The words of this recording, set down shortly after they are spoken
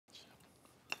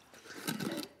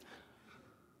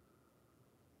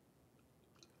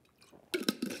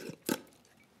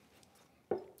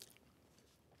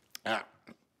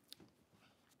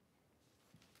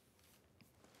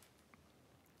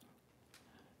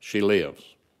she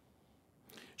lives.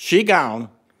 She gone,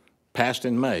 passed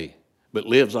in May, but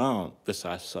lives on, this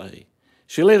I say.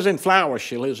 She lives in flowers,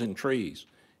 she lives in trees.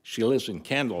 She lives in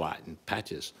candlelight and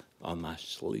patches on my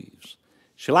sleeves.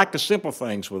 She liked the simple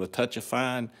things with a touch of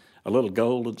fine, a little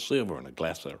gold and silver and a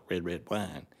glass of red, red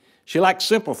wine. She liked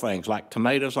simple things like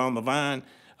tomatoes on the vine,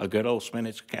 a good old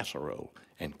spinach casserole,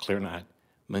 and clear night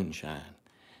moonshine.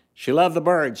 She loved the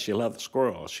birds, she loved the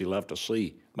squirrels, she loved to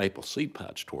see maple seed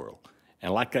pods twirl.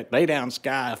 And like that day-down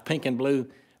sky of pink and blue,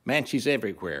 man, she's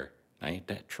everywhere. Ain't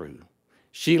that true?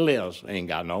 She lives, ain't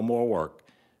got no more work.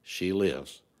 She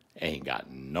lives, ain't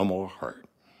got no more hurt.